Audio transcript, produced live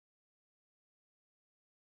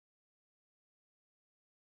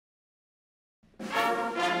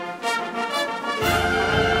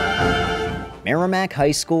Merrimack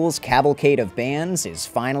High School's Cavalcade of Bands is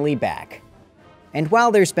finally back. And while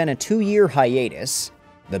there's been a 2-year hiatus,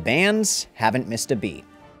 the bands haven't missed a beat.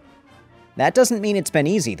 That doesn't mean it's been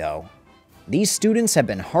easy, though. These students have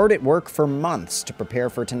been hard at work for months to prepare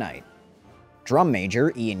for tonight. Drum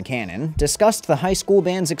major Ian Cannon discussed the high school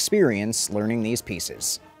band's experience learning these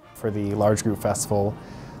pieces. For the large group festival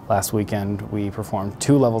last weekend, we performed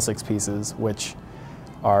 2 level 6 pieces, which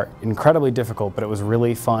are incredibly difficult, but it was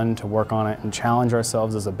really fun to work on it and challenge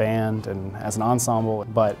ourselves as a band and as an ensemble.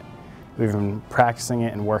 But we've been practicing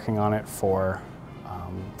it and working on it for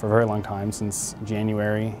a very long time, since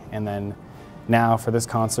January, and then now for this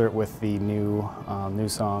concert with the new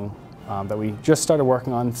song that we just started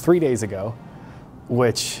working on 3 days ago,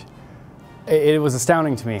 which it was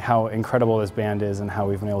astounding to me how incredible this band is and how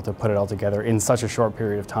we've been able to put it all together in such a short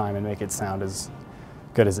period of time and make it sound as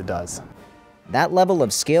good as it does. That level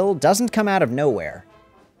of skill doesn't come out of nowhere.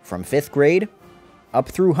 From 5th grade up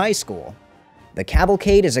through high school, the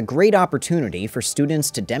Cavalcade is a great opportunity for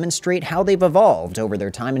students to demonstrate how they've evolved over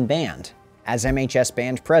their time in band, as MHS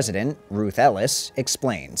Band President Ruth Ellis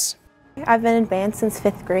explains. I've been in band since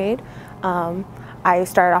 5th grade. I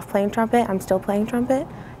started off playing trumpet. I'm still playing trumpet,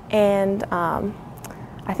 and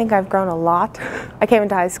I think I've grown a lot. I came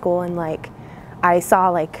into high school and I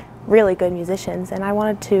saw really good musicians, and I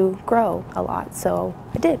wanted to grow a lot, so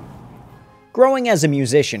I did. Growing as a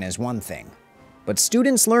musician is one thing, but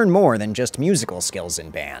students learn more than just musical skills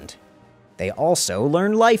in band. They also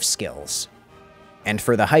learn life skills. And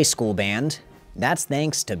for the high school band, that's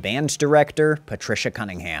thanks to band director Patricia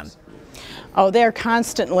Cunningham. Oh, they're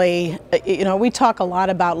constantly, we talk a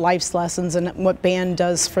lot about life's lessons and what band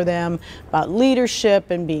does for them, about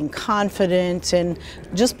leadership and being confident and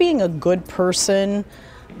just being a good person.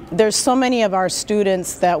 There's so many of our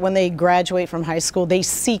students that when they graduate from high school, they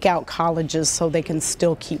seek out colleges so they can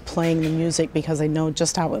still keep playing the music because they know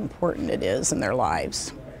just how important it is in their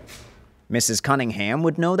lives. Mrs. Cunningham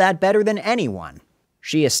would know that better than anyone.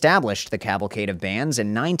 She established the Cavalcade of Bands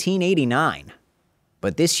in 1989.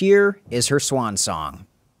 But this year is her swan song.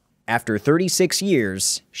 After 36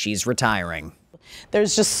 years, she's retiring.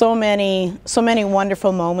 There's just so many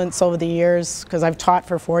wonderful moments over the years, because I've taught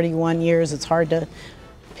for 41 years. It's hard to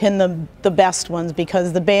pin the best ones,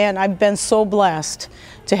 because the band, I've been so blessed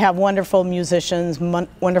to have wonderful musicians,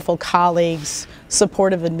 wonderful colleagues,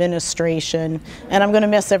 supportive administration, and I'm going to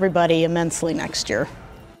miss everybody immensely next year.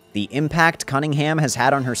 The impact Cunningham has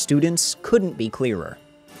had on her students couldn't be clearer.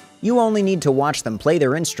 You only need to watch them play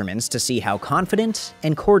their instruments to see how confident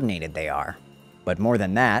and coordinated they are. But more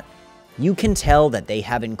than that, you can tell that they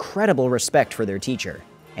have incredible respect for their teacher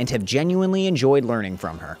and have genuinely enjoyed learning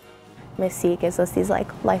from her. Miss C gives us these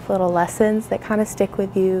life little lessons that kind of stick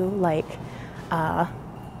with you, I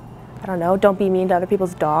don't know, don't be mean to other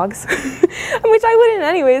people's dogs, which I wouldn't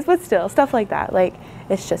anyways, but still, stuff like that.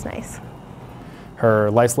 It's just nice.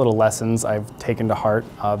 Her life's little lessons I've taken to heart.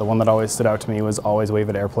 The one that always stood out to me was always wave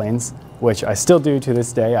at airplanes, which I still do to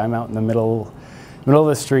this day. I'm out in the middle of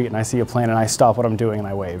the street and I see a plane and I stop what I'm doing and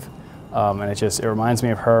I wave. And it reminds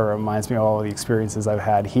me of her, it reminds me of all the experiences I've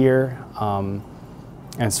had here.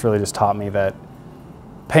 And it's really just taught me that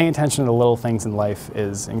paying attention to the little things in life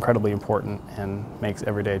is incredibly important and makes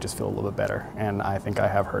every day just feel a little bit better. And I think I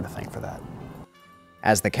have her to thank for that.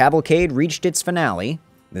 As the Cavalcade reached its finale,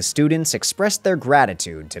 the students expressed their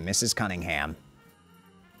gratitude to Mrs. Cunningham.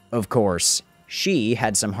 Of course, she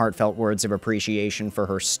had some heartfelt words of appreciation for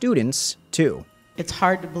her students, too. It's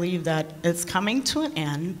hard to believe that it's coming to an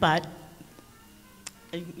end, but,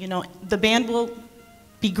 the band will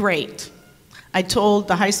be great. I told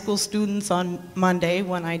the high school students on Monday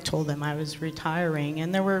when I told them I was retiring,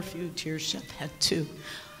 and there were a few tears shed too.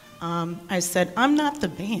 I said, I'm not the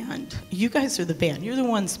band. You guys are the band. You're the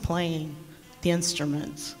ones playing the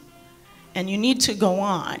instruments, and you need to go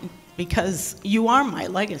on because you are my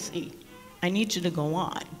legacy. I need you to go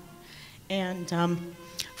on. And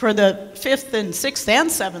for the 5th and 6th and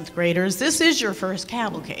 7th graders, this is your first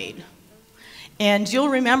Cavalcade, and you'll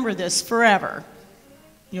remember this forever.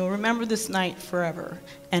 You'll remember this night forever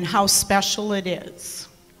and how special it is.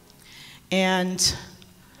 And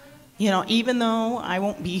even though I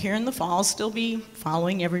won't be here in the fall, I'll still be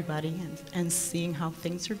following everybody and seeing how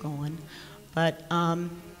things are going. But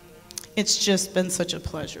it's just been such a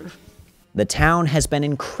pleasure. The town has been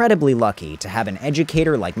incredibly lucky to have an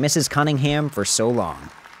educator like Mrs. Cunningham for so long.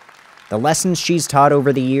 The lessons she's taught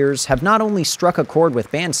over the years have not only struck a chord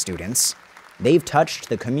with band students, they've touched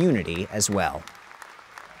the community as well.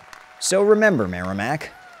 So remember, Merrimack,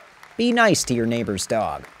 be nice to your neighbor's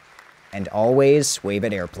dog, and always wave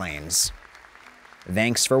at airplanes.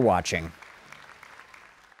 Thanks for watching.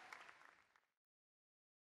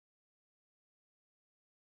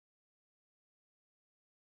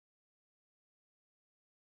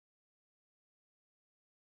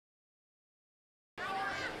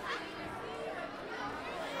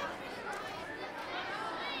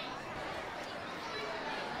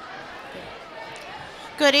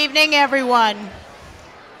 Good evening, everyone.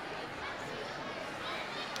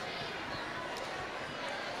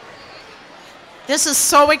 This is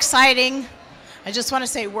so exciting. I just want to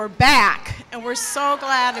say we're back, and we're so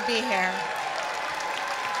glad to be here.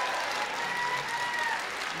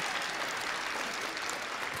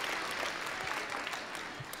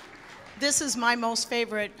 This is my most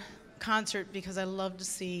favorite concert because I love to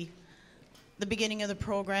see the beginning of the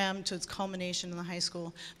program to its culmination in the high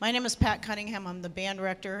school. My name is Pat Cunningham. I'm the band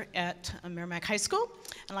director at Merrimack High School.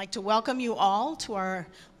 I'd like to welcome you all to our,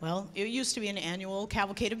 well, it used to be an annual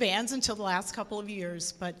Cavalcade of Bands until the last couple of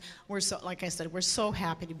years, but we're so, like I said, we're so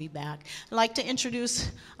happy to be back. I'd like to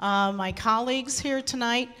introduce my colleagues here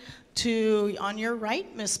tonight. To, on your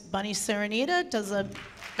right, Miss Bunny Serenita does a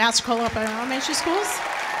Master Cola up at elementary schools.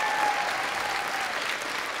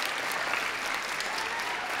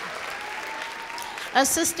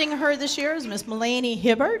 Assisting her this year is Miss Mulaney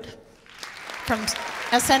Hibbard from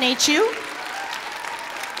SNHU.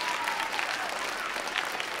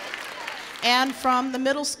 And from the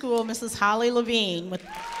middle school, Mrs. Holly Levine.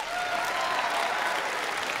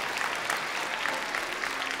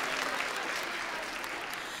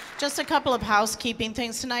 Just a couple of housekeeping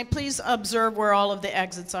things tonight. Please observe where all of the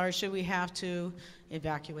exits are should we have to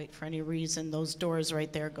evacuate for any reason. Those doors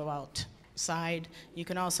right there go outside. You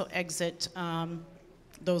can also exit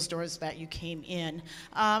those doors that you came in.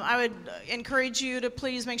 I would encourage you to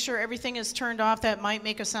please make sure everything is turned off. That might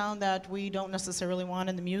make a sound that we don't necessarily want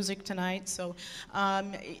in the music tonight. So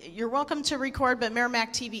you're welcome to record, but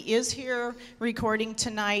Merrimack TV is here recording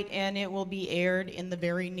tonight, and it will be aired in the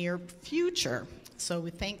very near future. So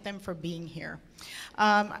we thank them for being here.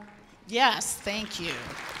 Yes, thank you.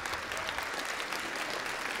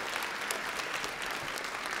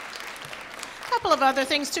 Couple of other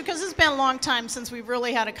things too, because it's been a long time since we've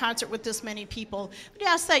really had a concert with this many people. We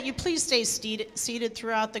ask that you please stay seated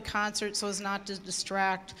throughout the concert so as not to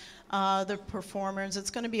distract the performers. It's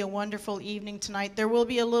going to be a wonderful evening tonight. There will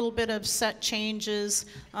be a little bit of set changes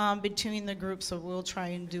between the groups, so we'll try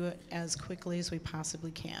and do it as quickly as we possibly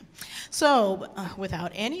can. So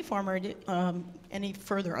without any further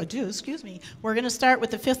ado, we're going to start with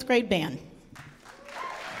the 5th grade band.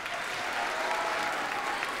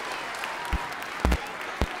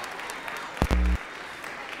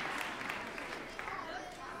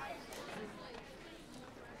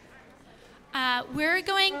 We're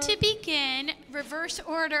going to begin reverse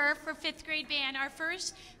order for 5th grade band. Our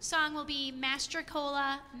first song will be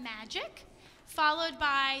Mastrocola Magic, followed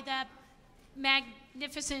by the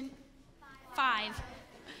Magnificent Five.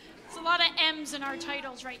 There's a lot of M's in our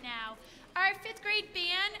titles right now. Our 5th grade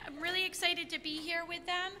band, I'm really excited to be here with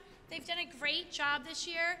them. They've done a great job this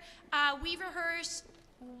year. We rehearse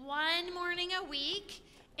one morning a week.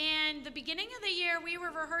 And the beginning of the year, we were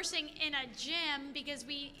rehearsing in a gym because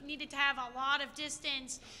we needed to have a lot of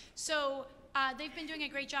distance. So they've been doing a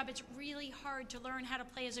great job. It's really hard to learn how to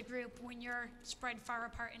play as a group when you're spread far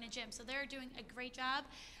apart in a gym. So they're doing a great job.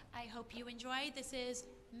 I hope you enjoy. This is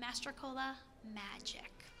Mastrocola Magic.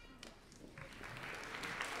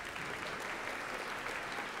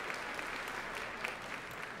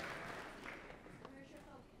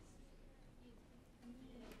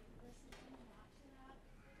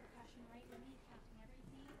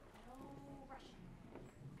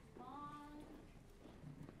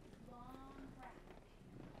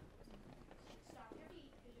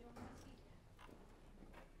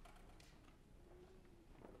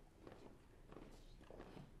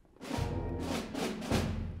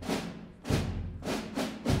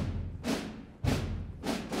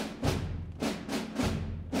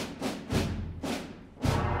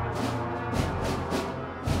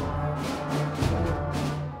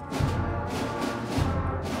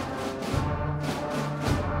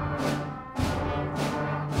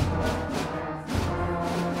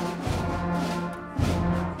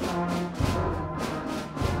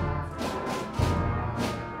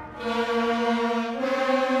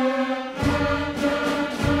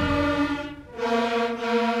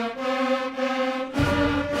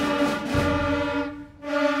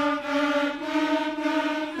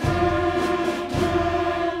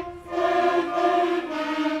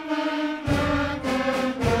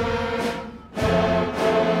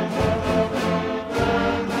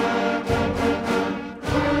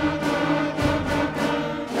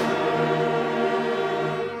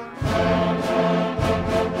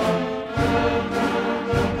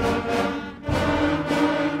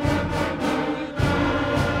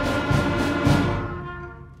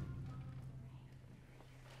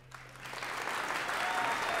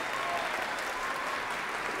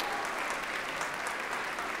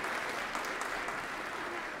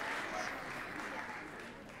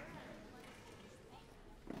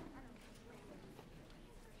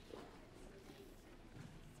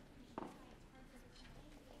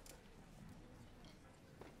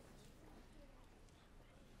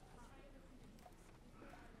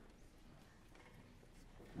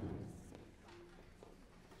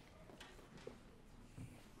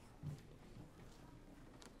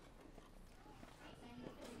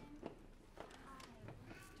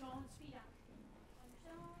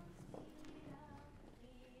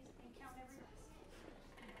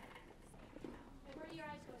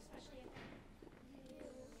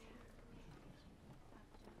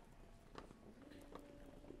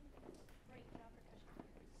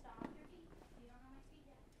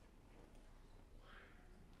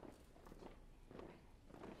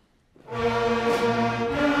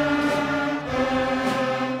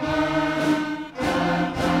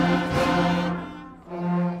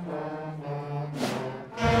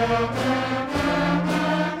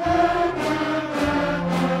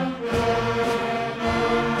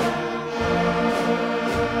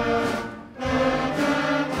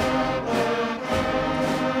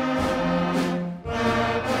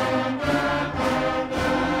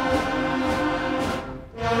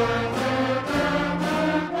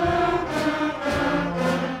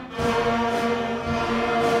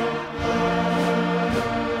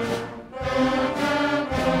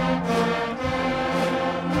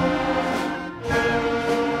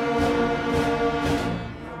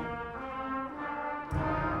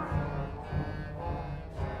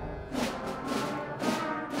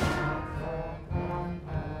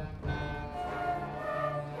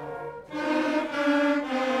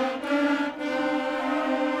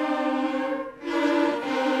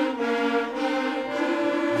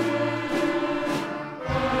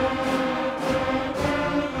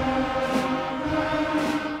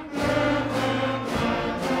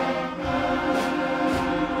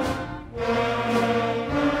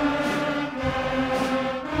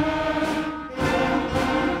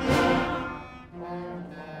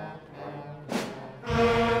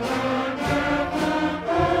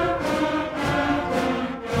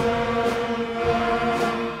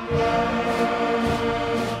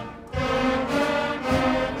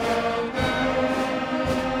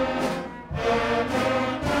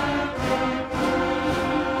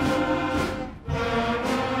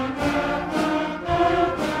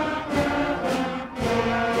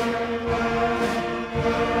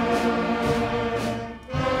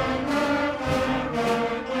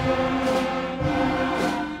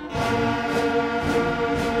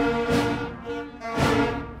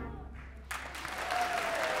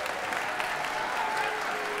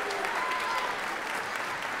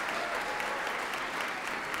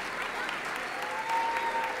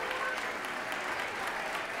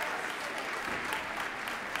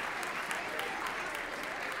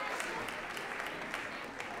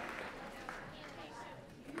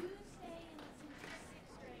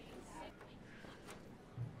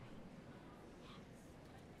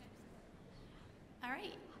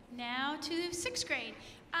 now to sixth grade.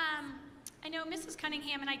 I know Mrs.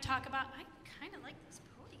 Cunningham and I talk about, I kind of like this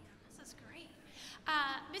podium, this is great.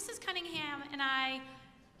 Mrs. Cunningham and I,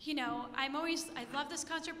 you know, I love this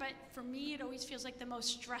concert, but for me it always feels like the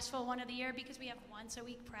most stressful one of the year because we have once a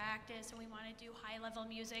week practice and we want to do high level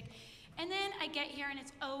music. And then I get here and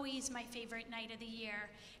it's always my favorite night of the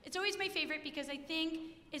year. It's always my favorite because I think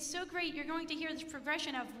it's so great. You're going to hear this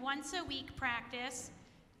progression of once a week practice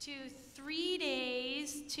to 3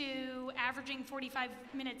 days to averaging 45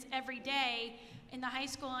 minutes every day in the high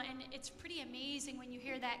school, and it's pretty amazing when you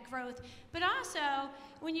hear that growth. But also,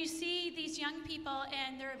 when you see these young people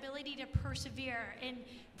and their ability to persevere and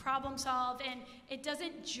problem solve, and it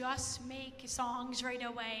doesn't just make songs right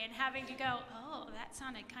away and having to go, oh, that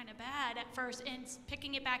sounded kind of bad at first, and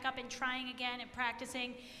picking it back up and trying again and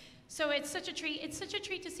practicing. So it's such a treat. It's such a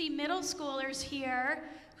treat to see middle schoolers here,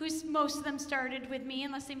 most of them started with me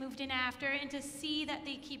unless they moved in after, and to see that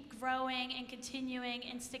they keep growing and continuing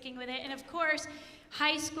and sticking with it. And of course,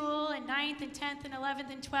 high school and 9th and 10th and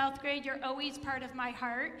 11th and 12th grade, you're always part of my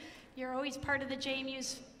heart. You're always part of the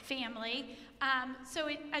JMU's family. So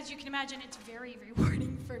as you can imagine, it's very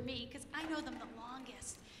rewarding for me because I know them the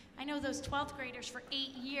longest. I know those 12th graders for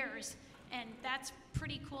 8 years. And that's a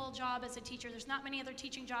pretty cool job as a teacher. There's not many other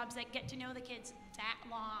teaching jobs that get to know the kids that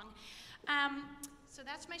long. So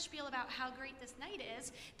that's my spiel about how great this night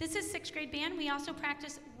is. This is sixth grade band. We also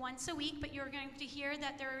practice once a week, but you're going to hear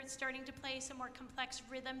that they're starting to play some more complex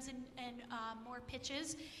rhythms and more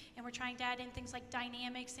pitches. And we're trying to add in things like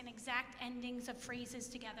dynamics and exact endings of phrases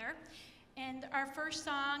together. And our first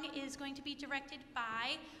song is going to be directed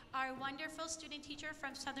by our wonderful student teacher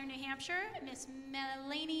from Southern New Hampshire, Miss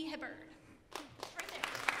Melanie Hibbard. Right there.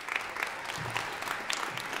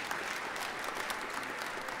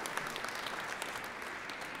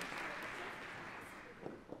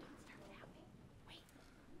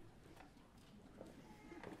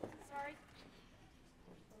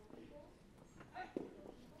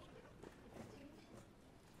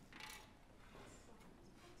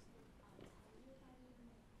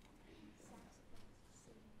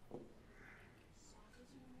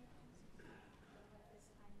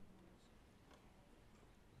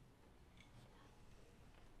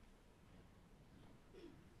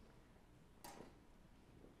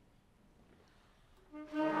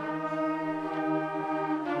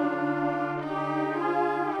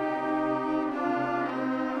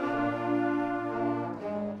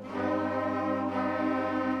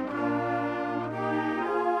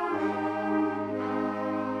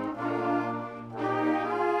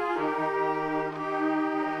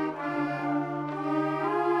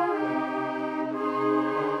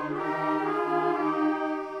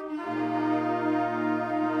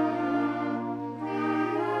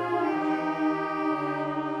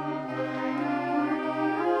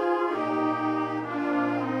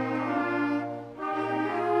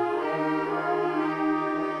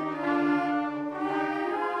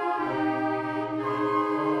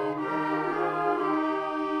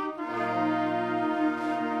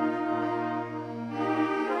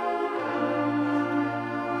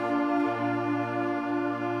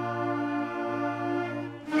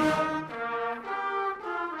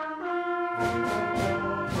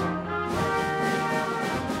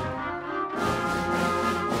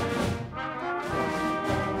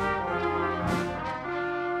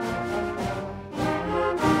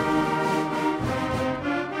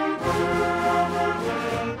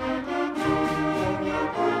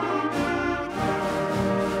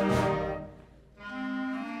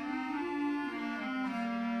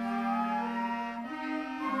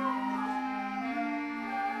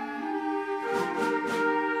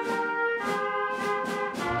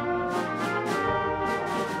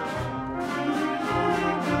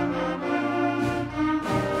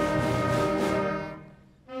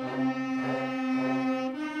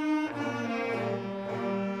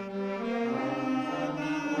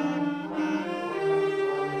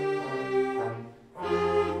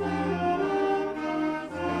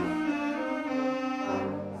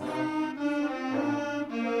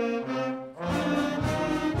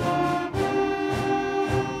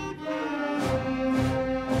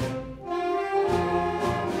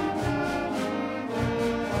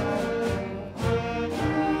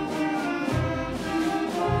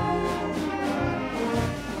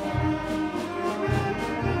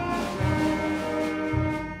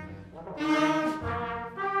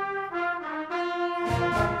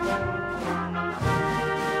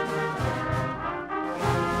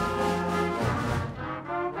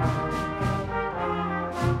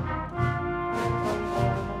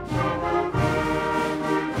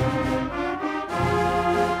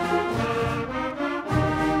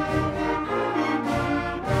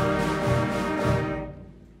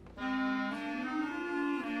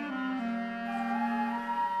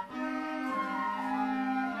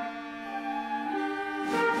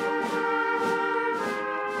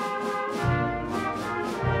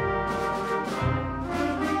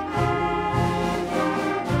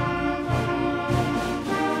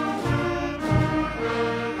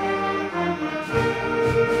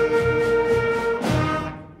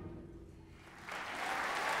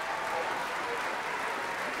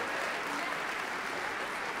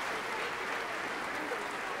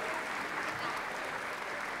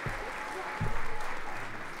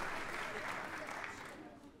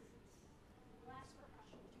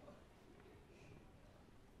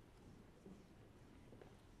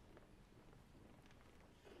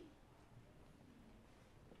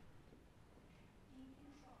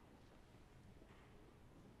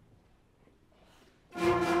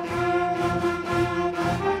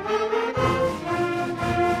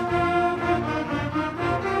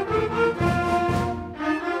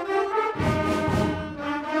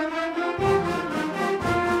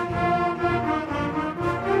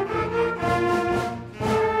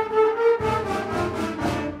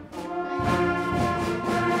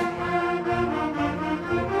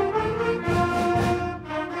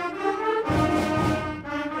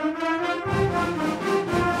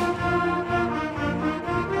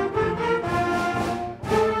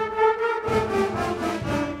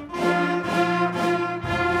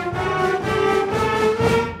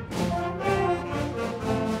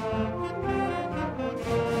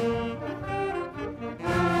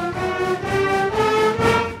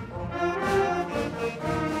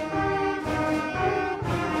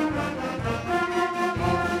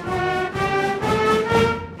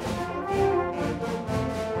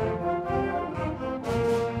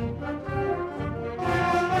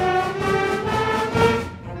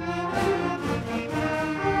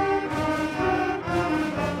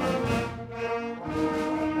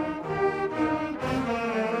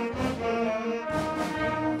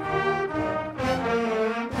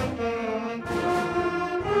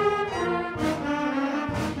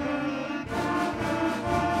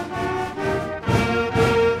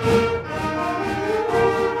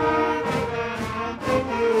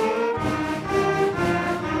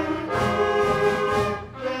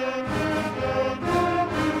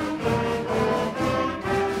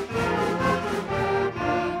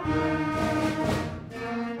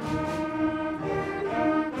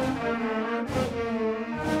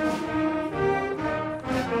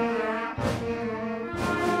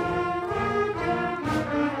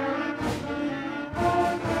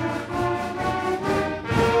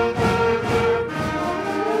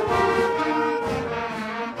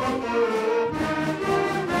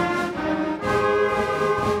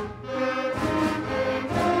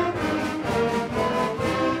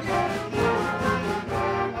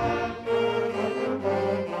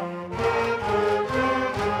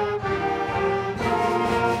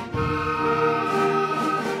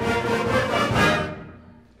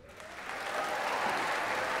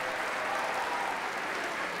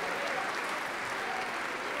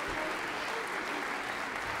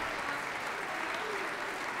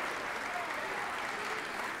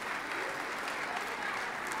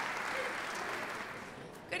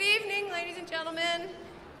 gentlemen.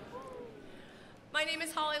 My name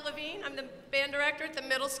is Holly Levine. I'm the band director at the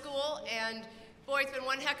middle school, and boy, it's been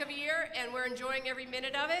one heck of a year, and we're enjoying every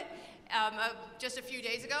minute of it. Just a few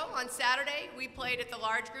days ago, on Saturday, we played at the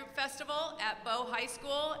Large Group Festival at Bow High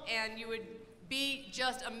School, and you would be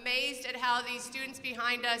just amazed at how these students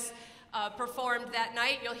behind us performed that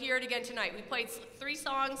night. You'll hear it again tonight. We played 3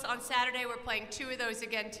 songs on Saturday. We're playing 2 of those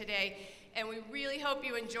again today, and we really hope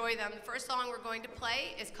you enjoy them. The first song we're going to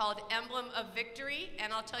play is called Emblem of Victory,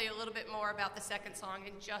 and I'll tell you a little bit more about the second song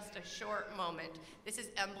in just a short moment. This is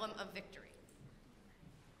Emblem of Victory.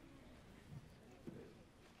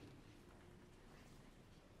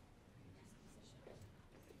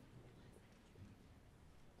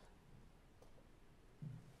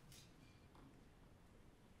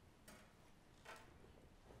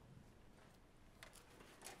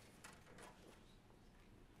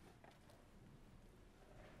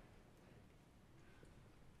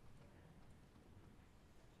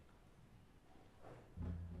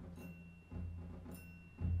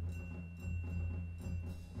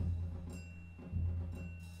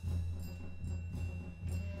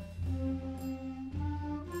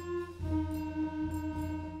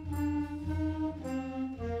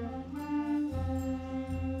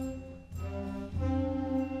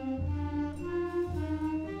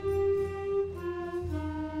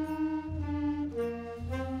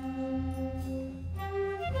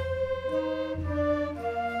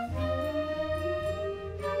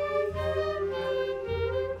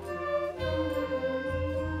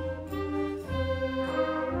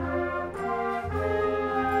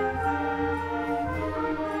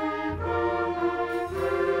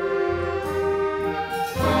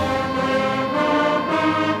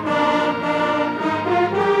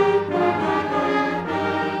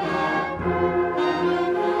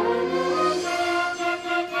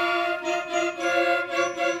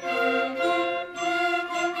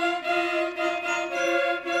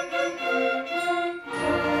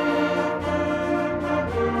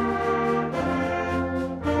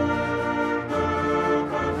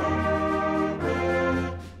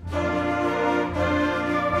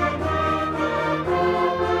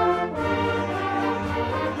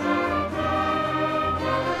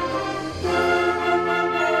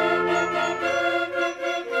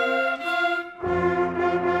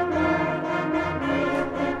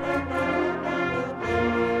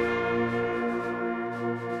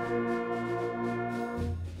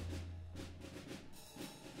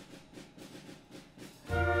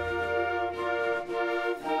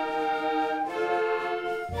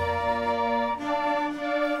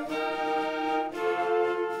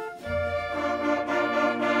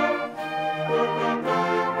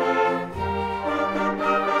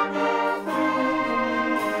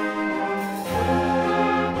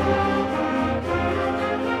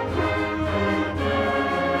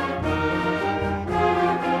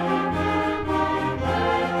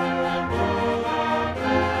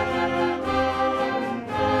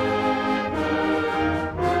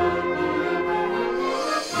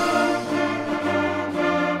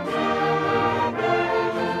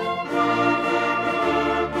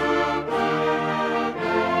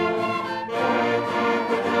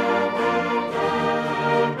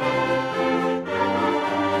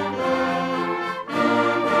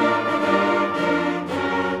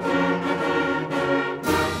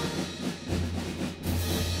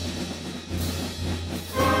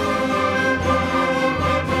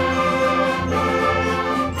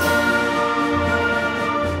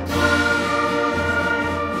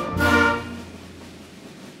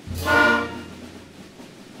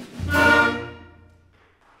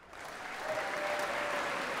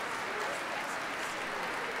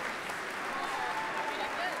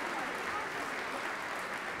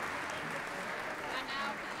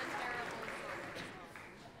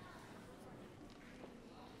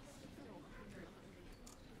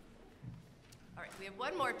 We have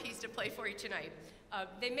one more piece to play for you tonight.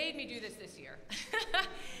 They made me do this year.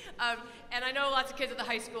 And I know lots of kids at the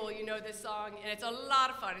high school, you know this song, and it's a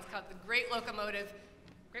lot of fun. It's called the Great Locomotive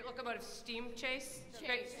Steam Chase?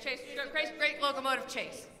 Great Locomotive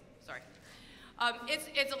Chase, sorry.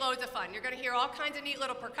 It's loads of fun. You're gonna hear all kinds of neat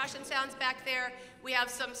little percussion sounds back there. We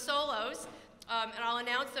have some solos, and I'll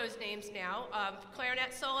announce those names now.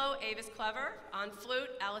 Clarinet solo, Avis Clever. On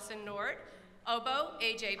flute, Allison Nord. Oboe,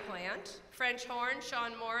 A.J. Plant. French horn,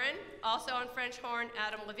 Sean Morin. Also on French horn,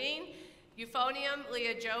 Adam Levine. Euphonium,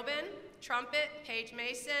 Leah Jobin. Trumpet, Paige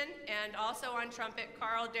Mason. And also on trumpet,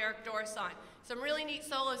 Carl Derek Dorson. Some really neat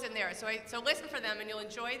solos in there, so listen for them and you'll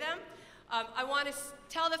enjoy them. I want to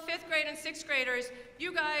tell the 5th grade and 6th graders,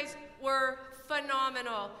 you guys were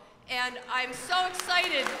phenomenal. And I'm so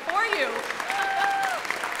excited for you.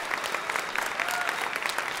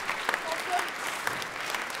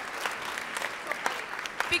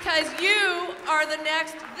 Because you are the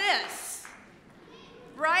next this,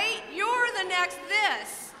 right? You're the next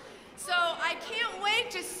this. So I can't wait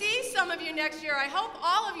to see some of you next year. I hope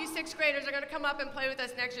all of you 6th graders are going to come up and play with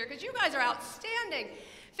us next year, because you guys are outstanding.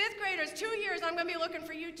 5th graders, 2 years, I'm going to be looking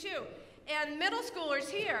for you too. And middle schoolers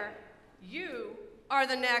here, you are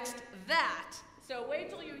the next that. So wait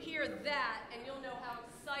till you hear that, and you'll know how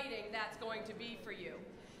exciting that's going to be for you.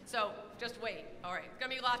 So just wait. All right, it's going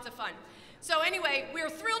to be lots of fun. So anyway, we're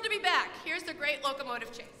thrilled to be back. Here's the great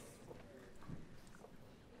locomotive chase.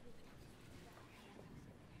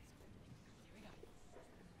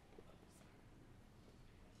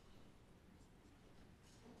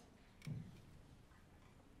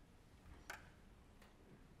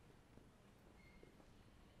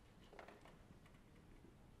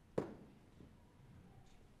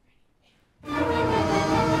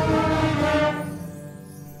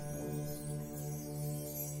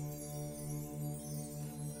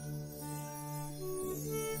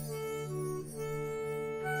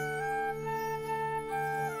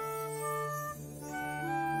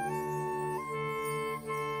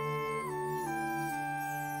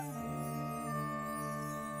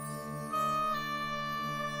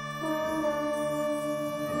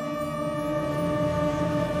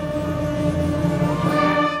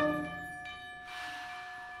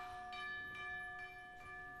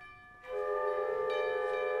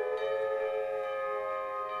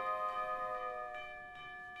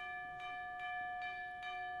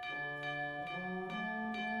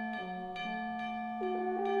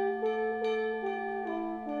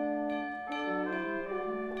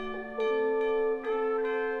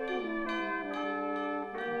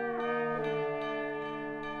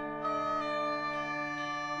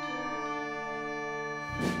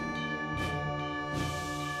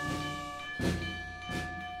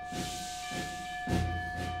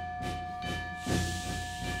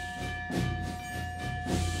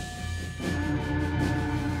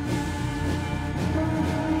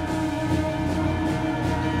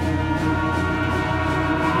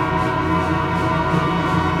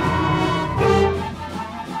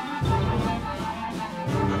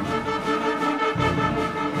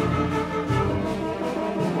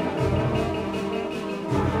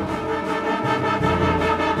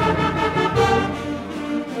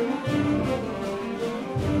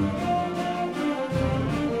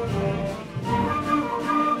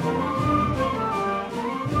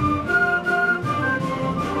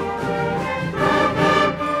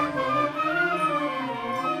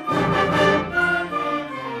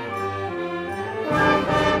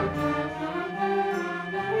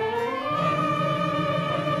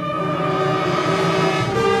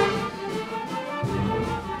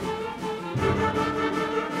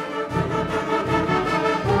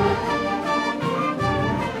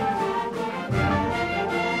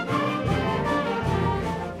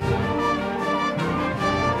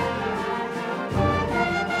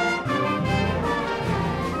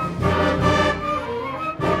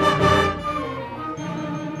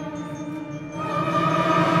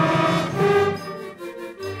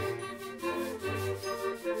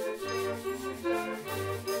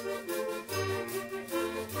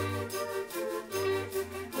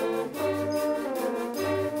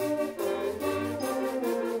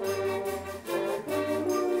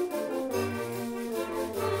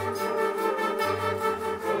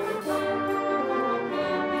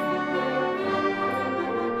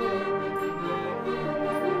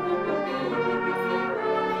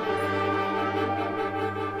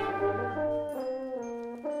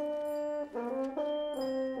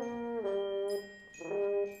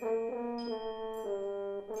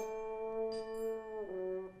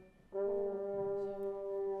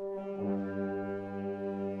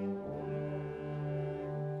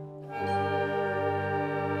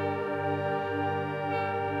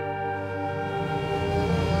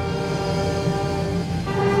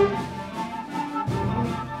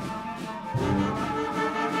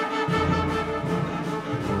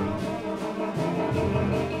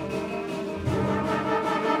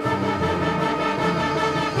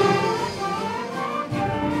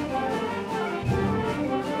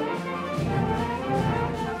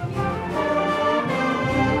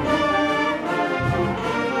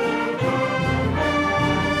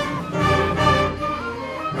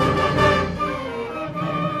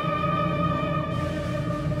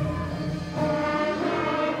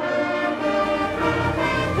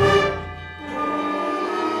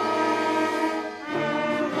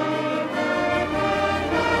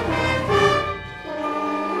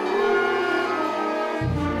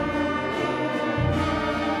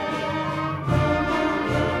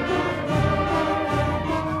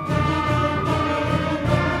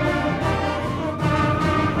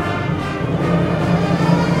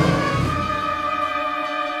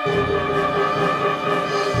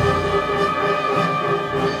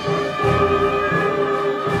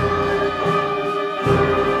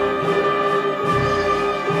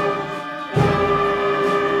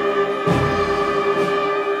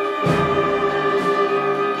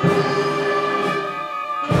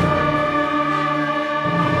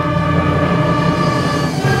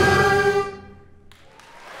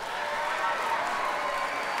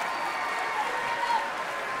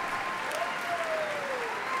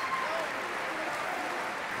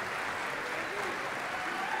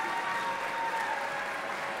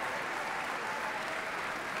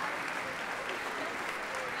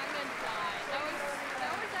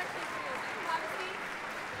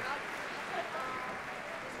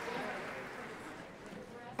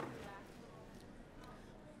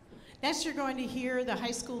 Next, you're going to hear the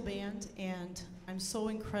high school band, and I'm so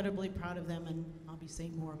incredibly proud of them, and I'll be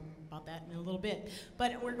saying more about that in a little bit.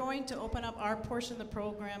 But we're going to open up our portion of the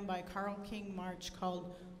program by Carl King March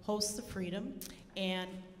called Hosts of Freedom, and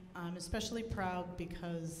I'm especially proud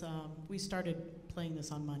because we started playing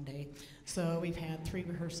this on Monday, so we've had 3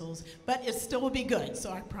 rehearsals, but it still will be good,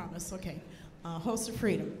 so I promise. Okay, Hosts of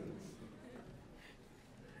Freedom.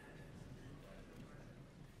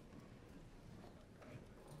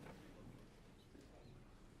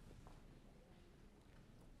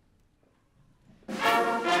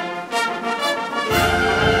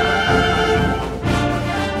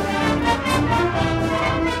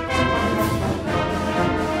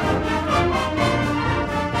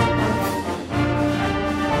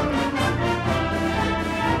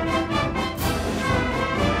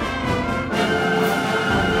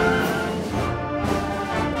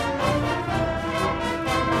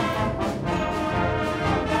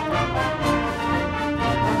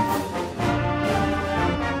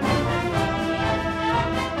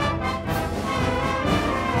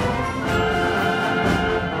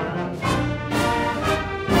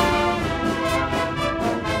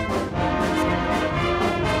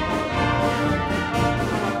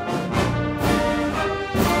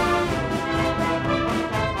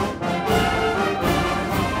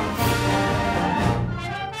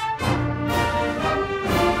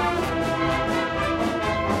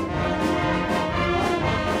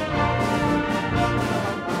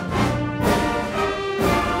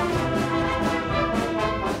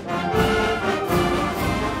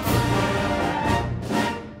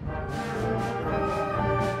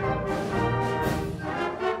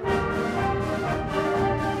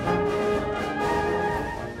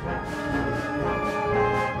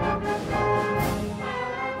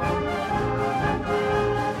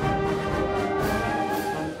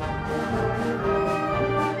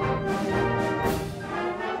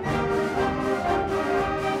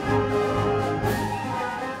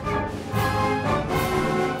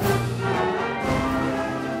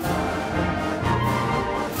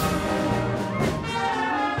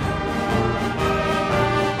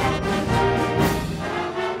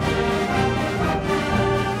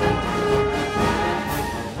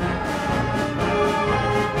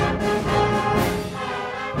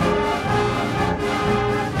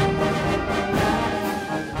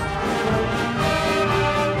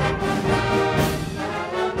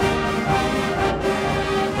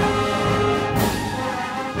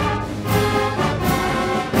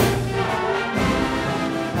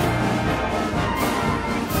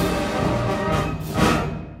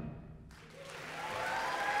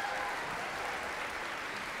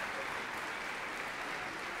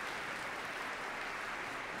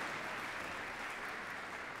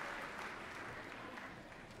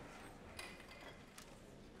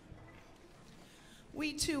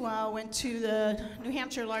 We too went to the New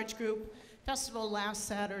Hampshire Large Group Festival last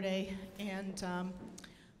Saturday, and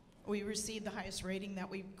we received the highest rating that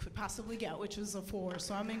we could possibly get, which was a 4.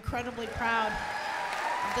 So I'm incredibly proud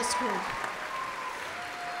of this group.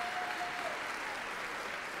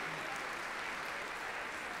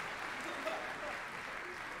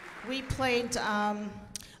 We played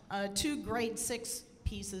 2 grade 6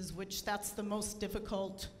 pieces, which that's the most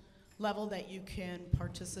difficult level that you can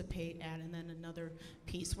participate at, and then another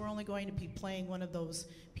piece. We're only going to be playing one of those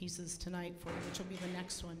pieces tonight for you, which will be the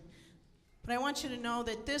next one. But I want you to know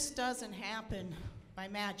that this doesn't happen by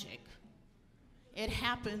magic. It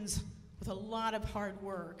happens with a lot of hard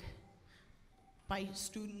work by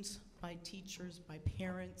students, by teachers, by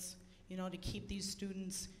parents, you know, to keep these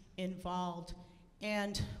students involved.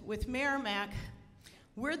 And with Merrimack,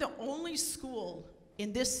 we're the only school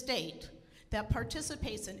in this state that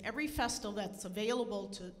participates in every festival that's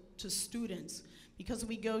available to students, because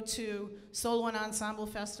we go to Solo and Ensemble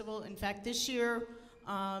Festival. In fact, this year,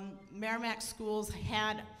 Merrimack schools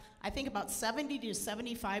had, I think, about 70 to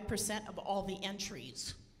 75% of all the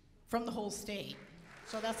entries from the whole state.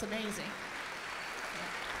 So that's amazing.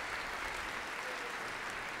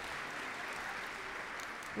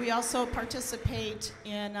 We also participate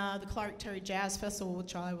in the Clark Terry Jazz Festival,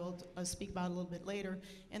 which I will speak about a little bit later,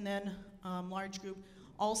 and then large group.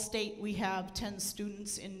 All-state, we have 10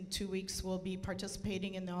 students in 2 weeks will be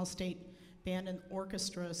participating in the all-state band and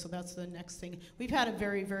orchestra, so that's the next thing. We've had a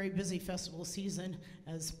very, very busy festival season,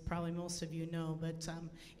 as probably most of you know, but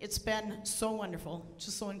it's been so wonderful,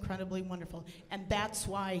 just so incredibly wonderful, and that's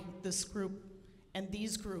why this group and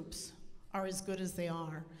these groups are as good as they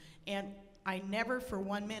are. And I never for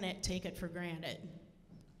 1 minute take it for granted.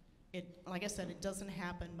 like I said, it doesn't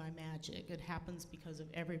happen by magic. It happens because of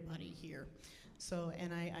everybody here. So,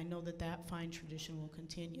 and I know that that fine tradition will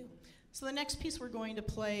continue. So the next piece we're going to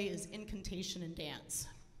play is Incantation and Dance.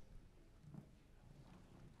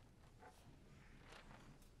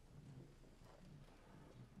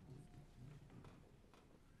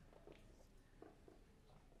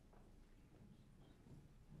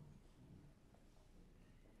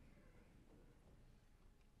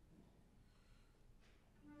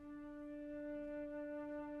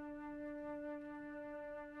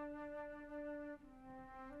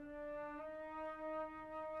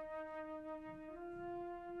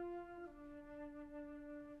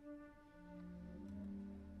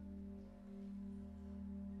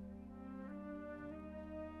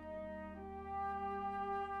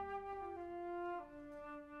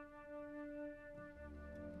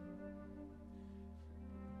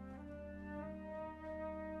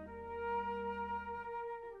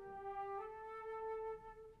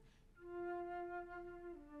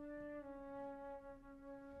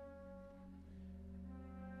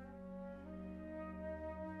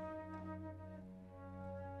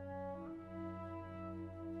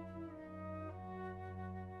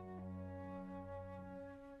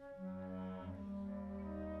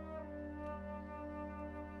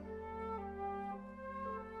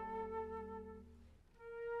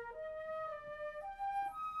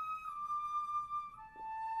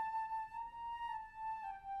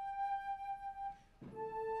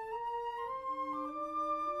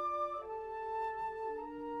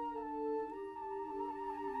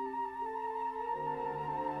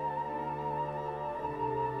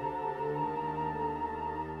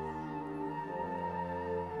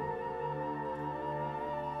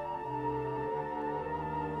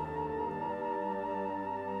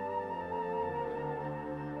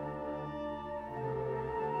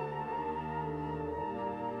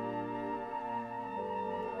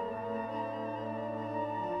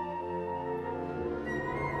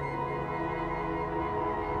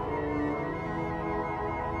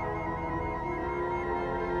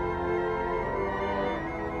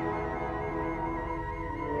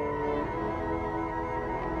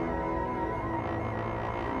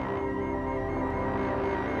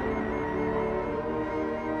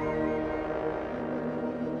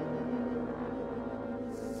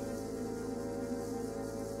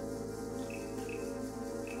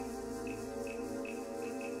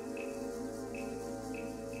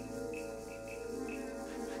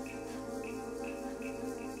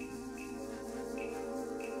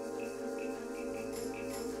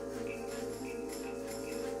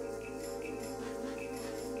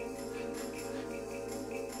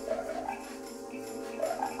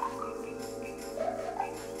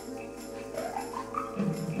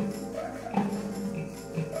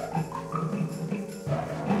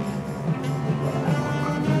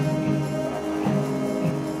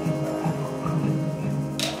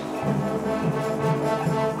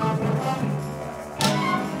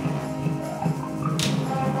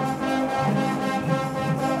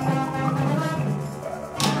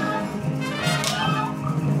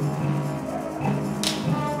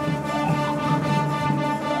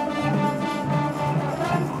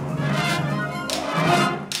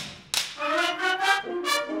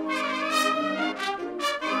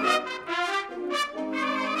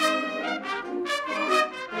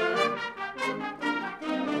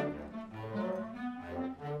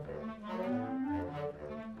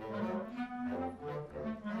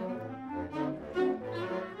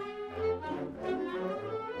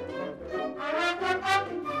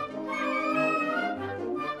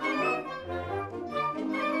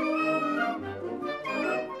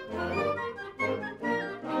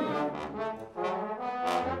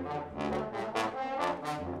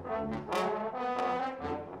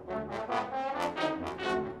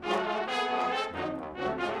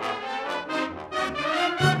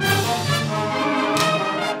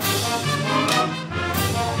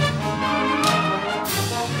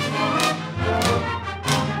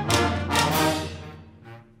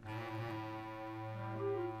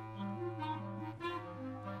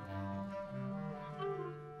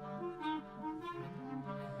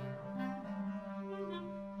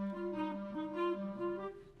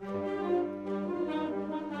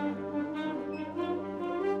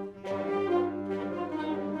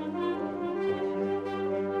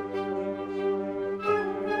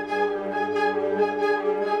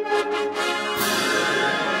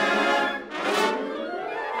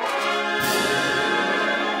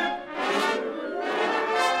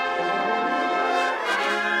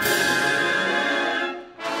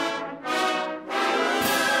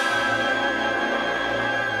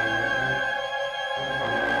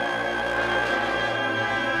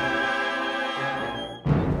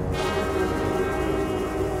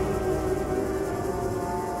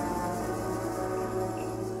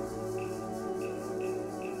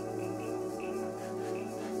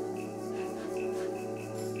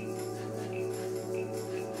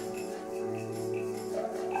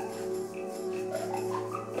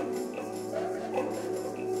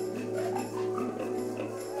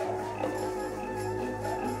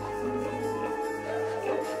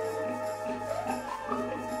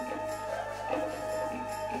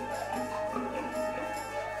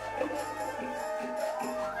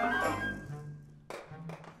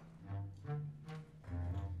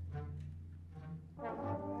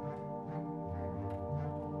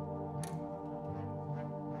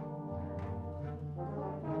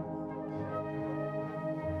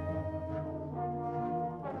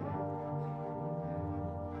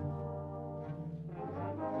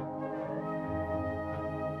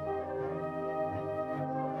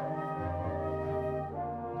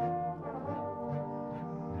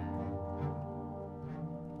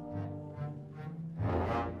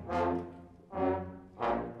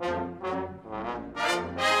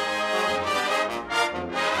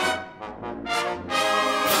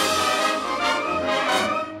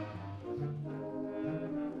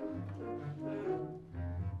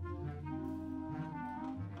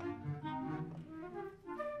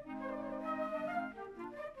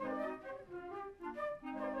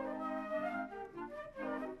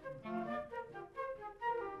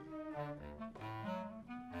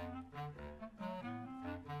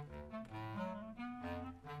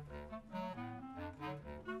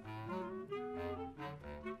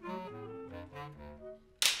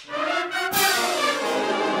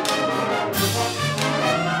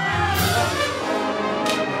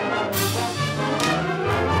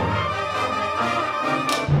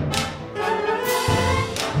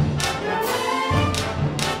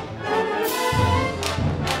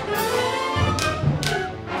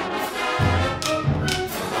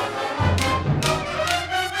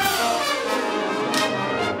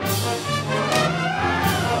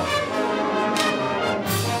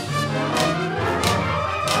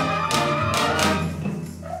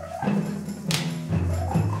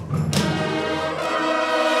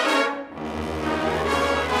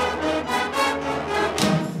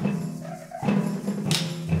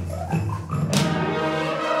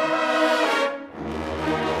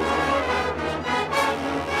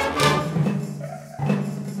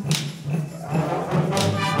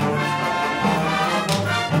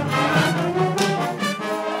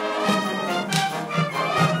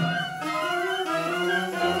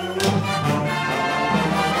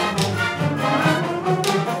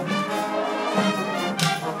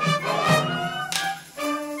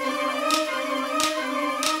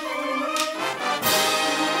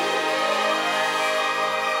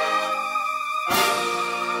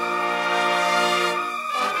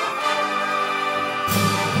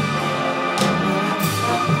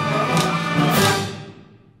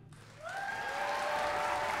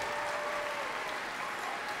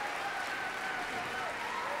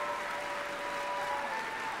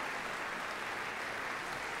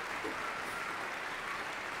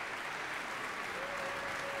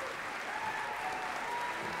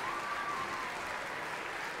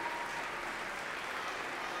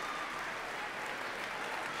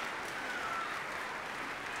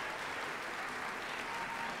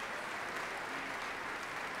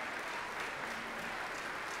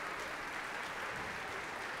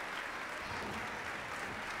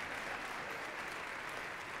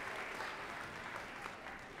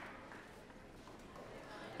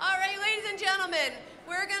 gentlemen,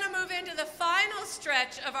 we're going to move into the final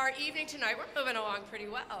stretch of our evening tonight. We're moving along pretty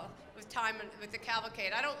well with time and with the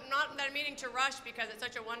cavalcade. Not that I'm meaning to rush because it's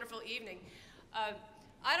such a wonderful evening.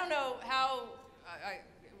 I don't know how,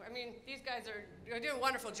 I mean, these guys are doing a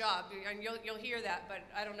wonderful job, and you'll hear that, but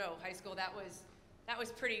I don't know, high school, that was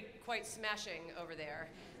quite smashing over there.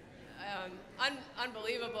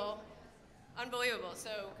 Unbelievable. Unbelievable.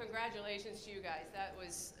 So congratulations to you guys. That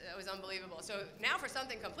was unbelievable. So now for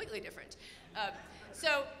something completely different.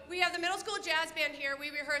 So we have the middle school jazz band here. We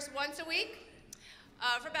rehearse once a week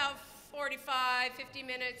for about 45, 50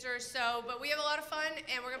 minutes or so. But we have a lot of fun,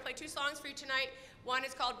 and we're going to play 2 songs for you tonight. One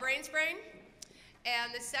is called Brain Sprain,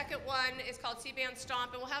 and the second one is called C-Band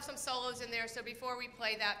Stomp. And we'll have some solos in there. So before we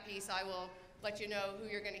play that piece, I will let you know who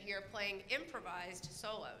you're going to hear playing improvised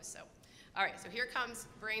solos. So, all right, so here comes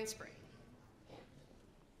Brain Sprain.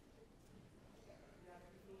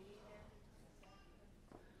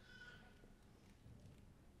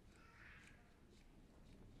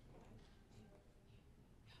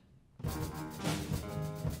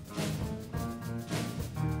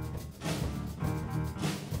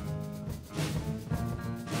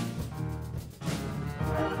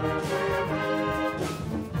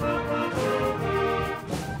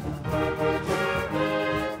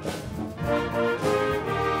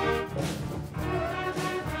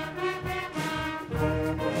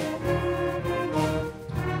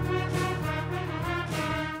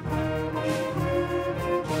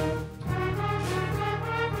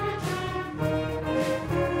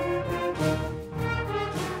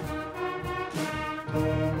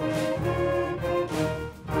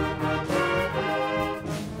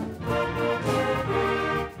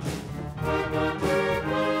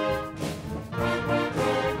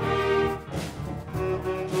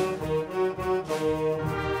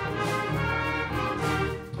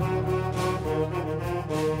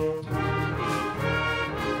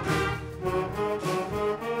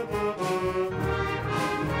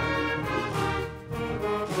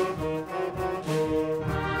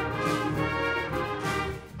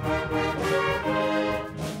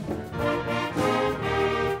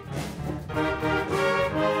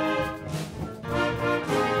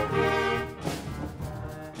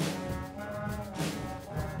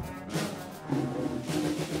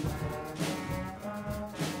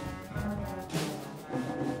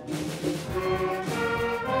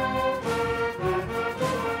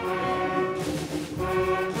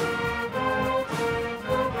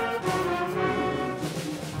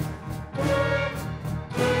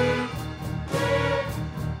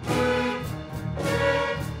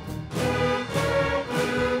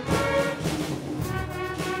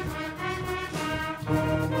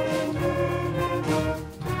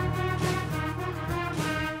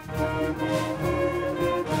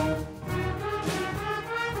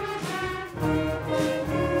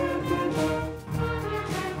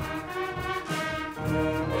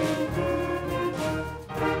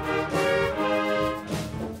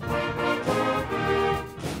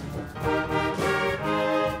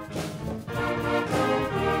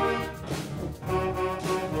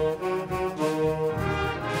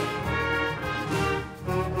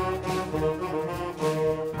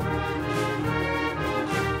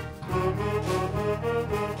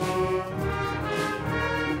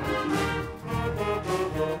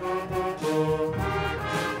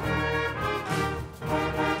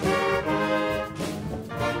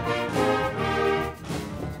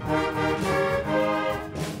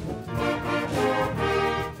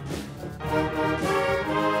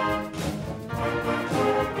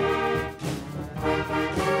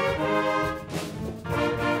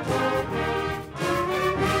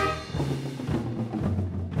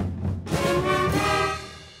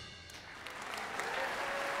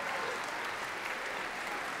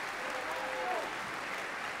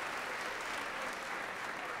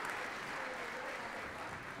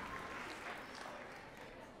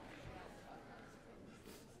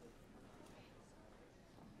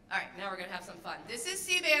 All right, now we're going to have some fun. This is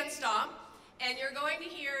C-Band Stomp, and you're going to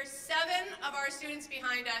hear 7 of our students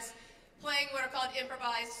behind us playing what are called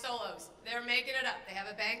improvised solos. They're making it up. They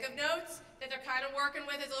have a bank of notes that they're kind of working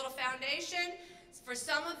with as a little foundation. For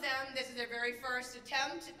some of them, this is their very first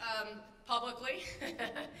attempt publicly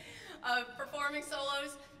of performing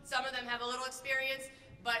solos. Some of them have a little experience,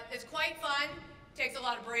 but it's quite fun. Takes a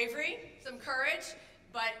lot of bravery, some courage,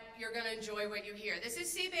 but you're going to enjoy what you hear. This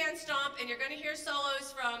is C-Band Stomp, and you're going to hear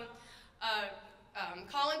solos from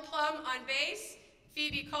Colin Plum on bass,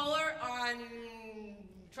 Phoebe Kohler on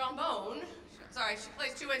trombone. Sorry, she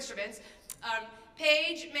plays 2 instruments.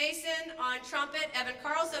 Paige Mason on trumpet, Evan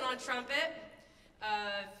Carlson on trumpet,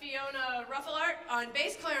 Fiona Ruffalart on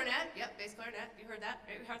bass clarinet. Yep, bass clarinet. You heard that?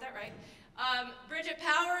 Right? We heard that right. Bridget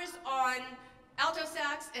Powers on alto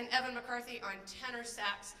sax, and Evan McCarthy on tenor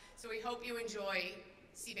sax. So we hope you enjoy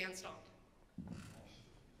C-Band Stomp.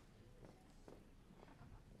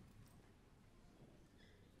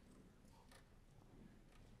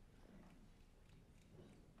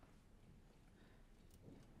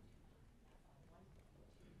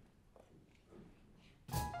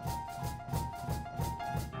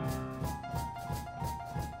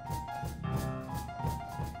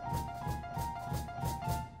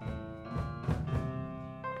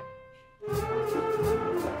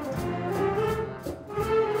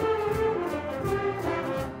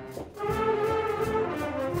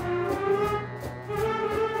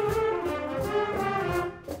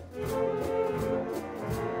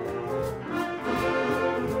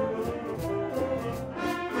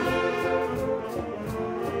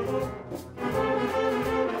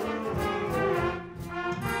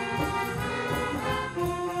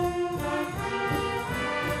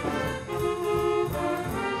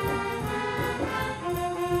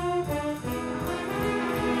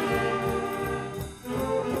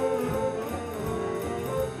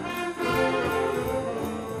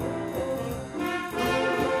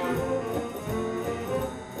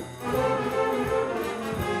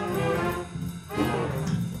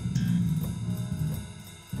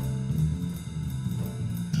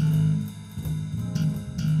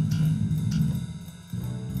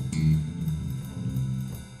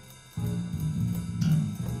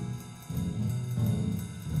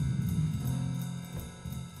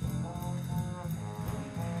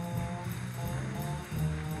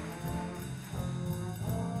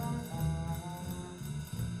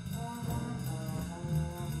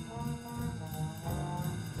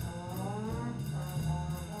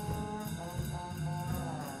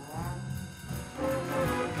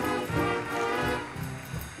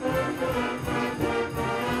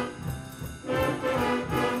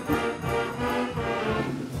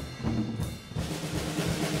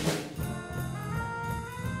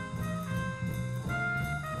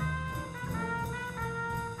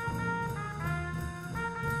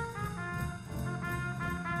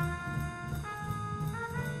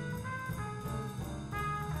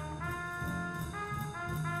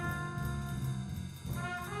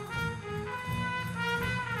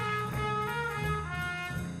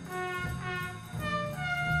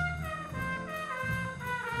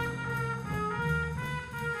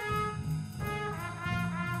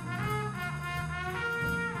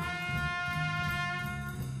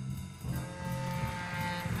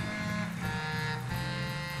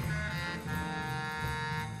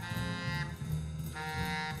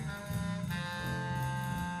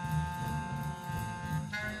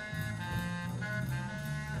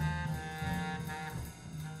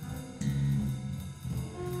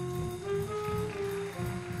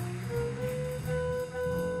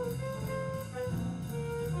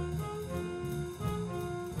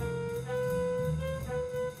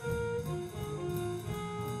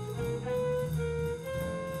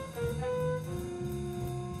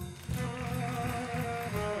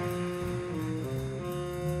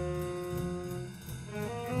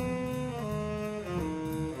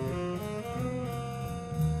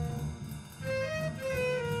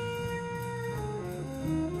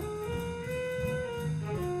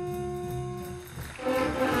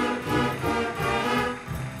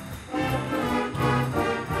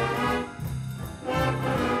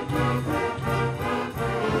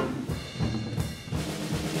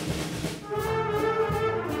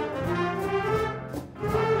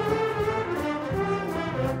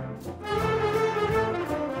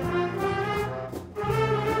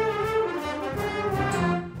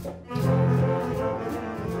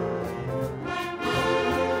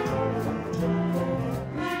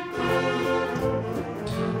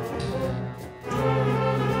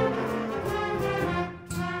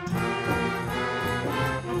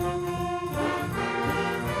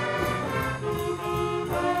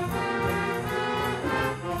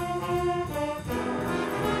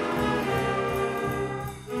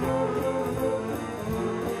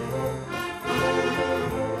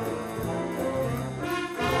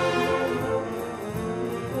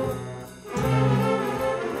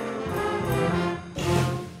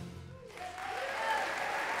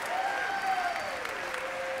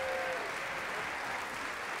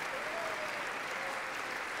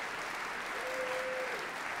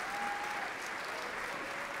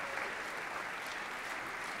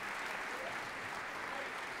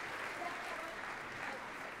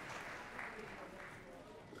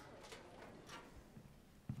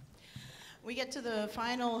 We get to the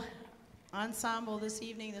final ensemble this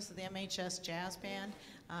evening. This is the MHS Jazz Band.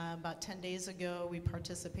 About 10 days ago, we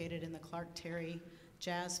participated in the Clark Terry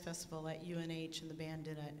Jazz Festival at UNH, and the band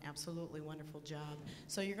did an absolutely wonderful job.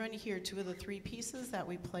 So you're going to hear two of the three pieces that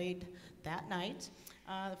we played that night.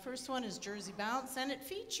 The first one is Jersey Bounce, and it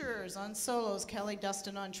features on solos Kelly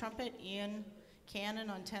Dustin on trumpet, Ian Cannon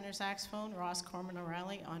on tenor saxophone, Ross Corman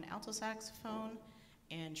O'Reilly on alto saxophone,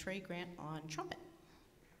 and Trey Grant on trumpet.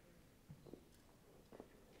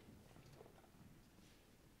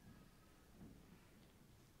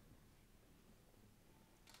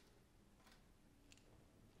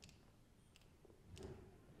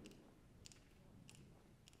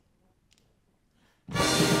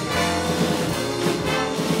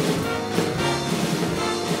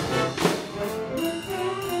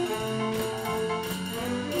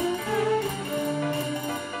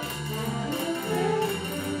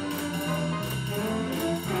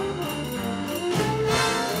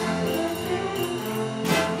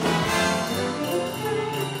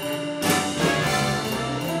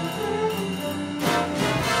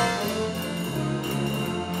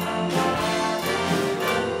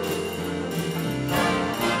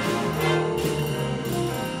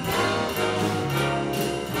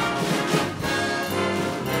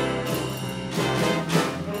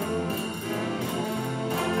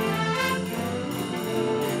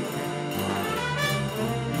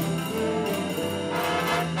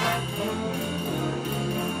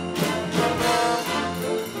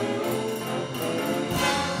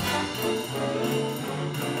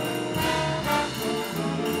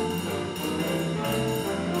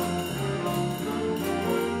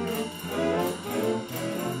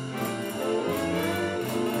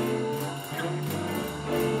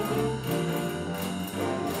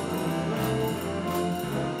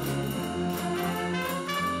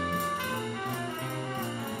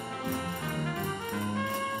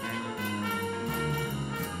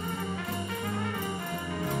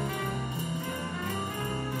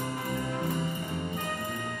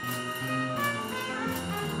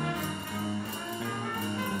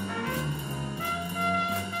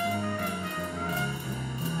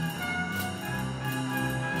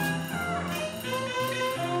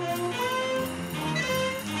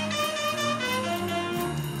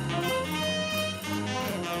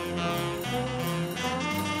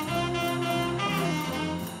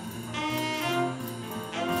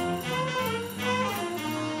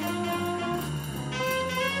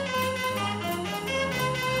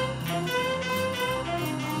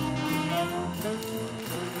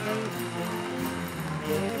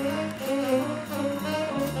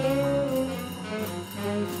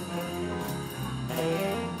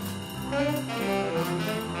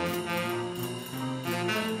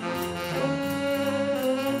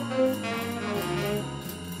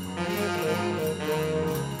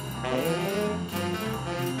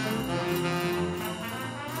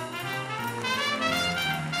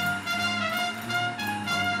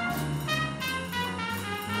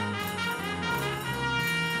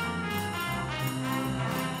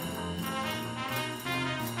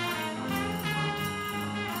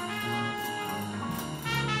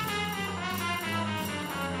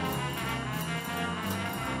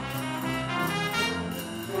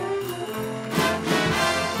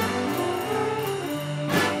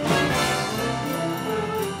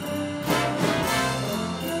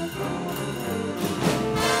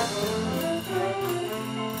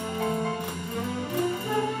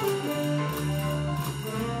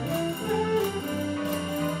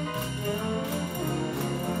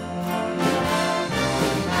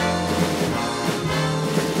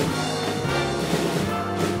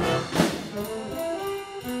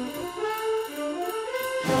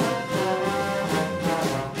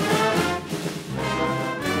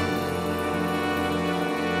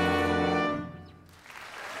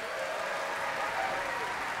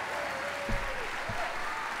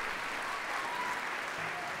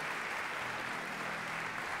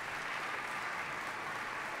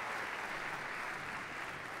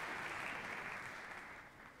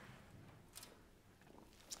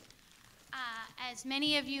 As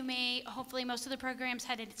many of you may, hopefully most of the programs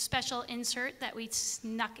had a special insert that we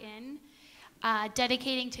snuck in,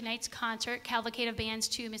 dedicating tonight's concert, Cavalcade of Bands,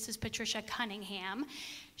 to Mrs. Patricia Cunningham.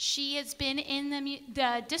 She has been in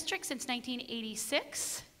the district since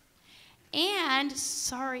 1986, and,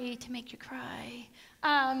 sorry to make you cry,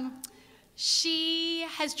 she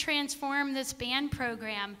has transformed this band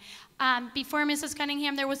program. Before Mrs.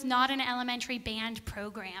 Cunningham, there was not an elementary band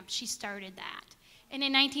program. She started that. And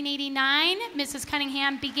in 1989, Mrs.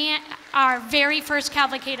 Cunningham began our very first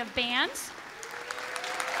Cavalcade of Bands.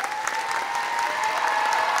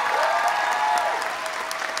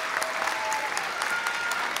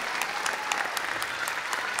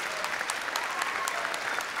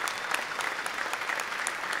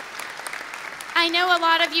 I know a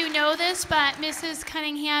lot of you know this, but Mrs.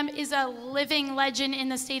 Cunningham is a living legend in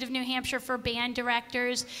the state of New Hampshire for band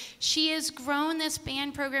directors. She has grown this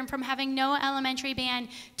band program from having no elementary band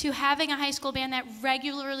to having a high school band that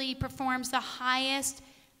regularly performs the highest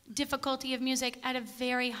difficulty of music at a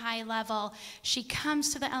very high level. She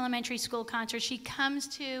comes to the elementary school concerts. She comes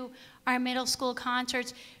to our middle school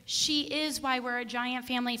concerts. She is why we're a giant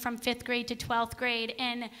family from 5th grade to 12th grade.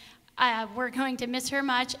 And we're going to miss her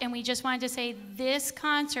much, and we just wanted to say this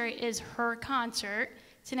concert is her concert.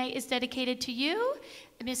 Tonight is dedicated to you.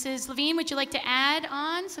 Mrs. Levine, would you like to add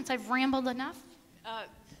on, since I've rambled enough?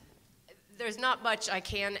 There's not much I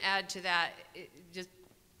can add to that. Just,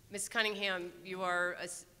 Ms. Cunningham, you are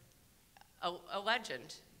a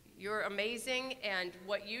legend. You're amazing, and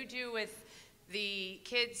what you do with the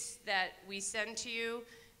kids that we send to you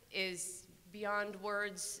is beyond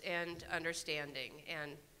words and understanding.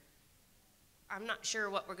 And I'm not sure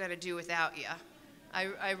what we're going to do without you.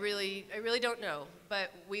 I really don't know. But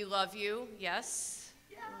we love you, yes.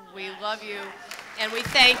 We love you, and we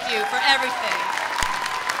thank you for everything.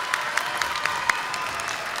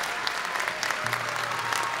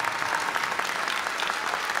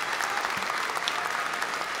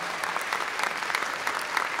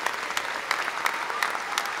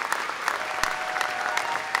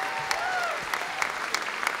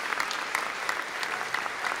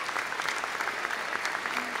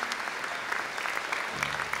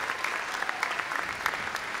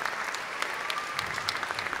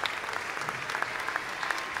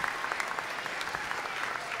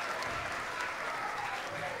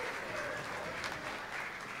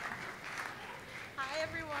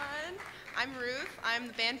 I'm Ruth. I'm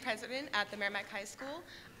the band president at the Merrimack High School.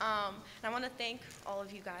 And I want to thank all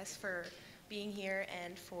of you guys for being here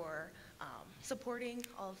and for supporting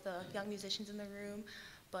all of the young musicians in the room.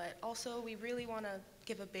 But also, we really want to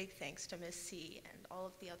give a big thanks to Miss C and all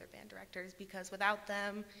of the other band directors, because without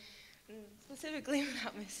them, specifically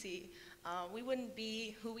without Miss C, we wouldn't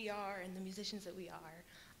be who we are and the musicians that we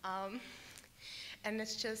are. And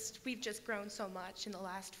it's just, we've just grown so much in the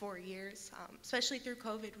last 4 years, especially through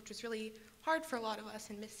COVID, which was really hard for a lot of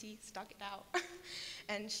us, and Miss C stuck it out.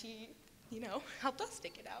 And she, helped us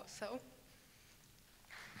stick it out, so.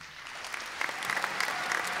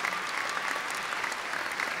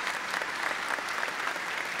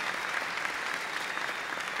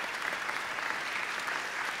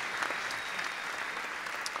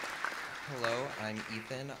 Hello, I'm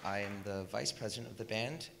Ethan. I am the vice president of the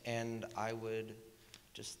band, and I would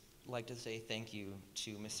just like to say thank you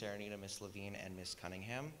to Miss Serenita, Miss Levine, and Miss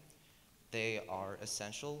Cunningham. They are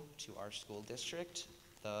essential to our school district.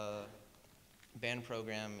 The band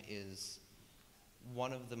program is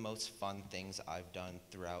one of the most fun things I've done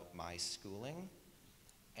throughout my schooling,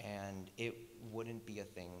 and it wouldn't be a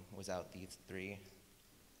thing without these three.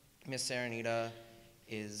 Miss Serenita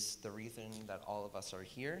is the reason that all of us are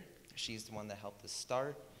here. She's the one that helped us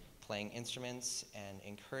start playing instruments and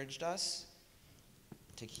encouraged us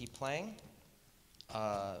to keep playing.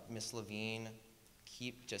 Miss Levine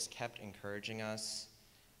just kept encouraging us,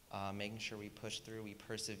 making sure we pushed through, we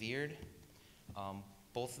persevered.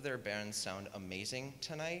 Both of their bands sound amazing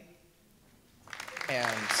tonight.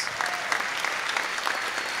 And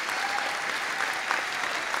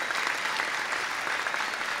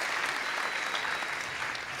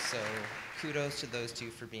so kudos to those two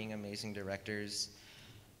for being amazing directors.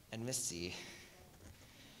 And Miss C,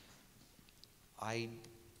 I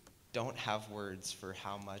don't have words for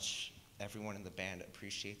how much everyone in the band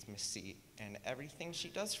appreciates Miss C and everything she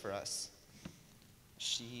does for us.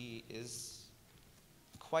 She is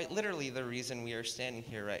quite literally the reason we are standing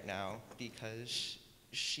here right now, because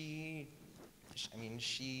she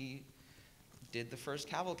did the first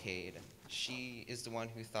Cavalcade. She is the one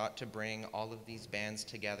who thought to bring all of these bands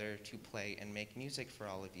together to play and make music for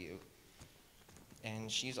all of you. And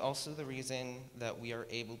she's also the reason that we are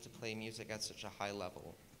able to play music at such a high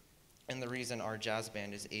level, and the reason our jazz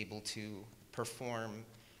band is able to perform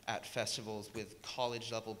at festivals with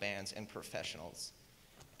college-level bands and professionals.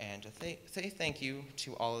 And to say thank you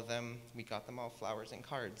to all of them. We got them all flowers and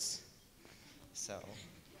cards. So.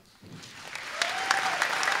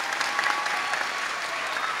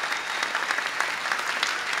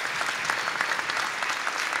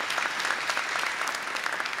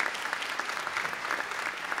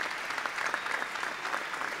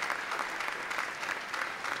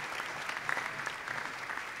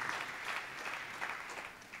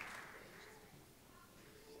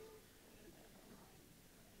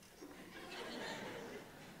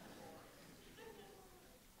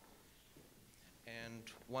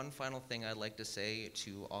 one final thing I'd like to say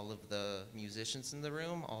to all of the musicians in the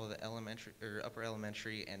room, all of the elementary or upper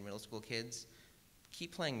elementary and middle school kids,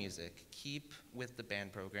 keep playing music, keep with the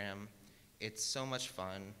band program. It's so much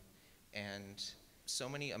fun, and so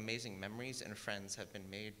many amazing memories and friends have been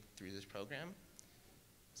made through this program.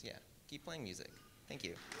 So yeah, keep playing music. Thank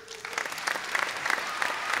you.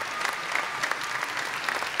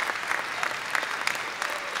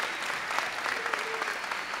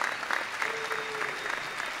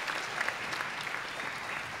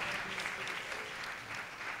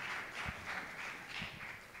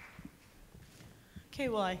 Okay,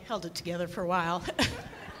 well, I held it together for a while.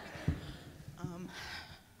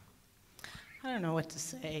 I don't know what to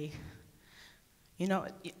say. You know,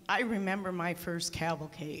 I remember my first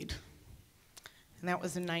cavalcade, and that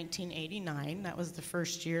was in 1989. That was the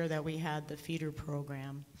first year that we had the feeder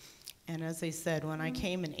program. And as I said, when I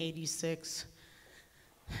came in '86,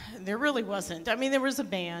 there really wasn't. I mean, there was a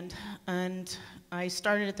band, and I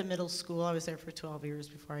started at the middle school. I was there for 12 years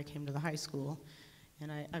before I came to the high school.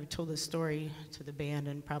 And I've told this story to the band,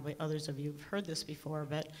 and probably others of you have heard this before,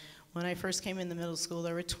 but when I first came in the middle school,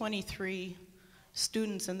 there were 23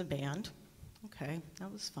 students in the band. Okay,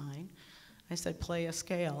 that was fine. I said, play a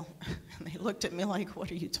scale. And they looked at me like, what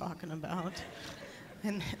are you talking about?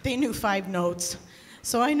 And they knew 5 notes.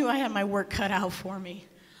 So I knew I had my work cut out for me.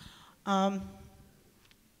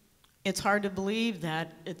 It's hard to believe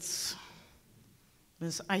that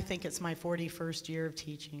I think it's my 41st year of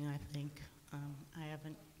teaching, I think.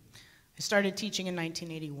 I started teaching in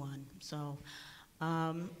 1981, so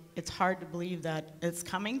it's hard to believe that it's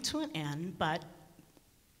coming to an end, but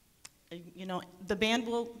you know, the band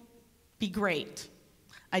will be great.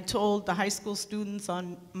 I told the high school students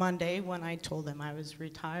on Monday when I told them I was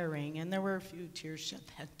retiring, and there were a few tears shed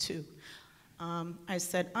then too. I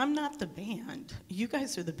said, I'm not the band. You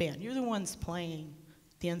guys are the band. You're the ones playing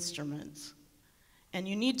the instruments, and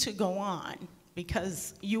you need to go on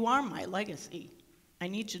because you are my legacy. I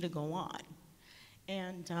need you to go on.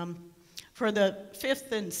 And for the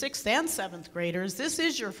 5th and 6th and 7th graders, this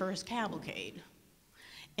is your first cavalcade.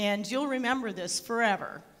 And you'll remember this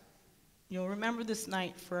forever. You'll remember this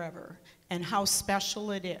night forever and how special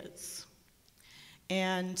it is.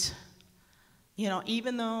 And, you know,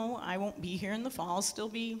 even though I won't be here in the fall, I'll still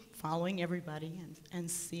be following everybody and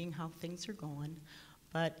seeing how things are going.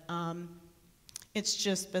 But it's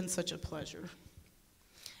just been such a pleasure.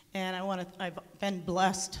 And I've been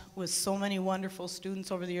blessed with so many wonderful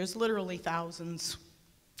students over the years, literally thousands.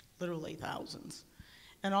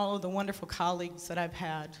 And all of the wonderful colleagues that I've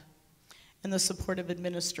had and the support of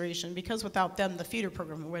administration, because without them, the feeder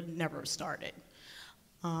program would never have started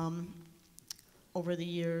over the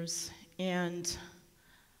years. And,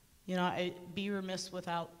 you know, I'd be remiss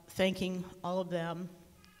without thanking all of them.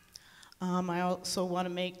 I also want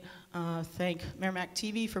to thank Merrimack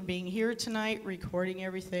TV for being here tonight, recording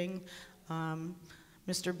everything.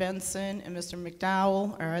 Mr. Benson and Mr.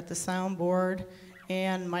 McDowell are at the soundboard,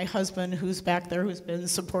 and my husband, who's back there, who's been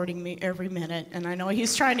supporting me every minute, and I know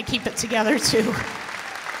he's trying to keep it together too.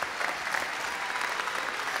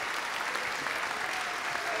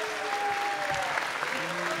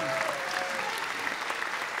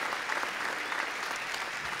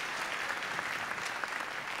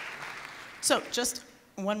 So just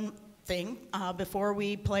one thing before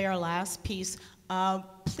we play our last piece.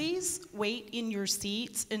 Please wait in your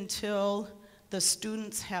seats until the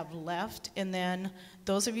students have left, and then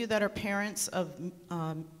those of you that are parents of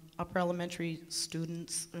upper elementary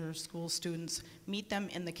students or school students, meet them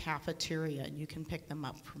in the cafeteria and you can pick them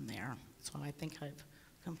up from there. So I think I've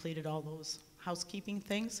completed all those housekeeping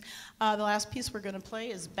things. The last piece we're going to play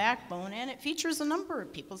is Backbone, and it features a number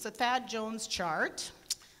of people. It's a Thad Jones chart.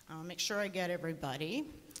 I'll make sure I get everybody.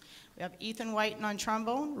 We have Ethan Whiten on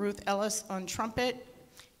trombone, Ruth Ellis on trumpet,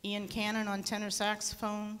 Ian Cannon on tenor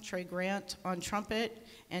saxophone, Trey Grant on trumpet,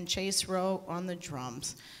 and Chase Rowe on the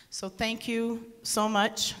drums. So thank you so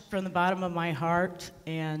much from the bottom of my heart,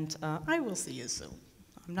 and I will see you soon.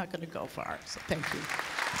 I'm not going to go far, so thank you.